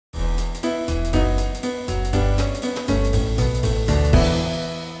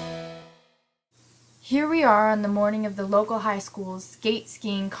Here we are on the morning of the local high school's skate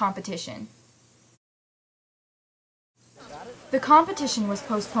skiing competition. The competition was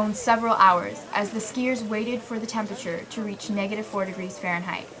postponed several hours as the skiers waited for the temperature to reach -4 degrees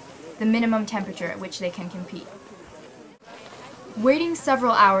Fahrenheit, the minimum temperature at which they can compete. Waiting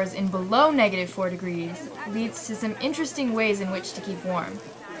several hours in below -4 degrees leads to some interesting ways in which to keep warm.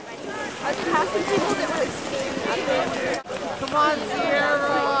 Come on,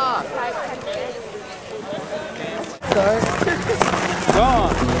 Sierra! Start. Go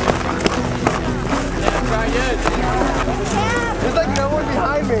on! Yeah, try good. There's like no one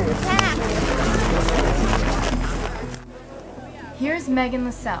behind me. Here's Megan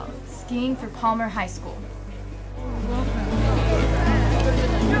LaSalle, skiing for Palmer High School.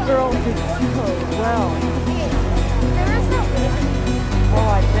 You girls did so well. Oh,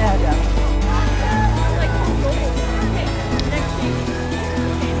 I bet.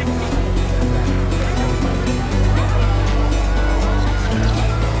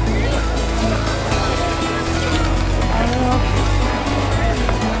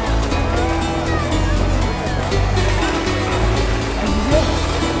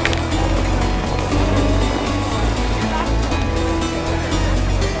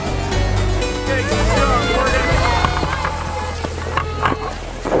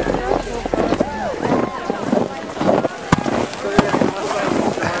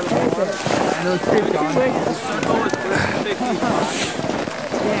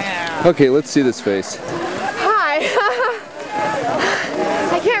 Okay, let's see this face. Hi.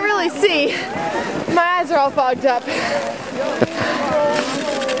 I can't really see. My eyes are all fogged up.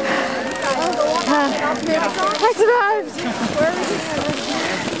 I survived.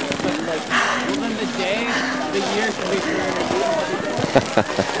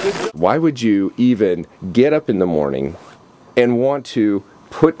 Why would you even get up in the morning and want to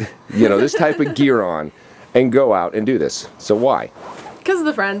put, this type of gear on and go out and do this? So why? Because of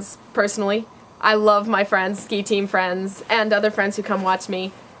the friends, personally. I love my friends, ski team friends, and other friends who come watch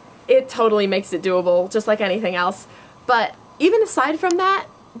me. It totally makes it doable, just like anything else. But even aside from that,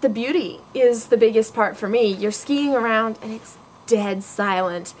 the beauty is the biggest part for me. You're skiing around and it's dead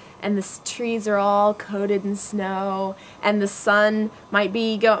silent, and the trees are all coated in snow, and the sun might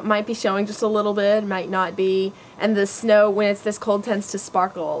be showing just a little bit, might not be, and the snow, when it's this cold, tends to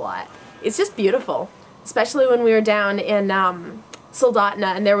sparkle a lot. It's just beautiful, especially when we were down in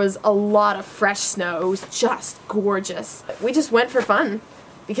Soldotna and there was a lot of fresh snow. It was just gorgeous. We just went for fun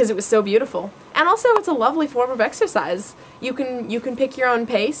because it was so beautiful. And also it's a lovely form of exercise. You can pick your own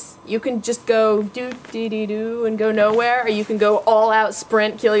pace. You can just go do and go nowhere, or you can go all out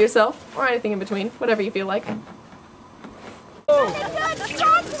sprint, kill yourself, or anything in between, whatever you feel like.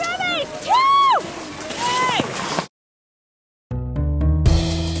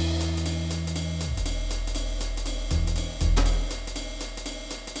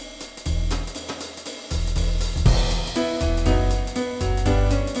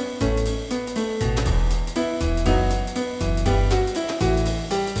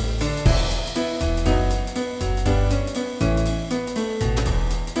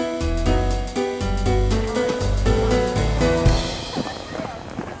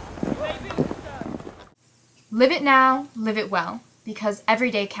 Live it now, live it well, because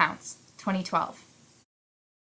every day counts. 2012.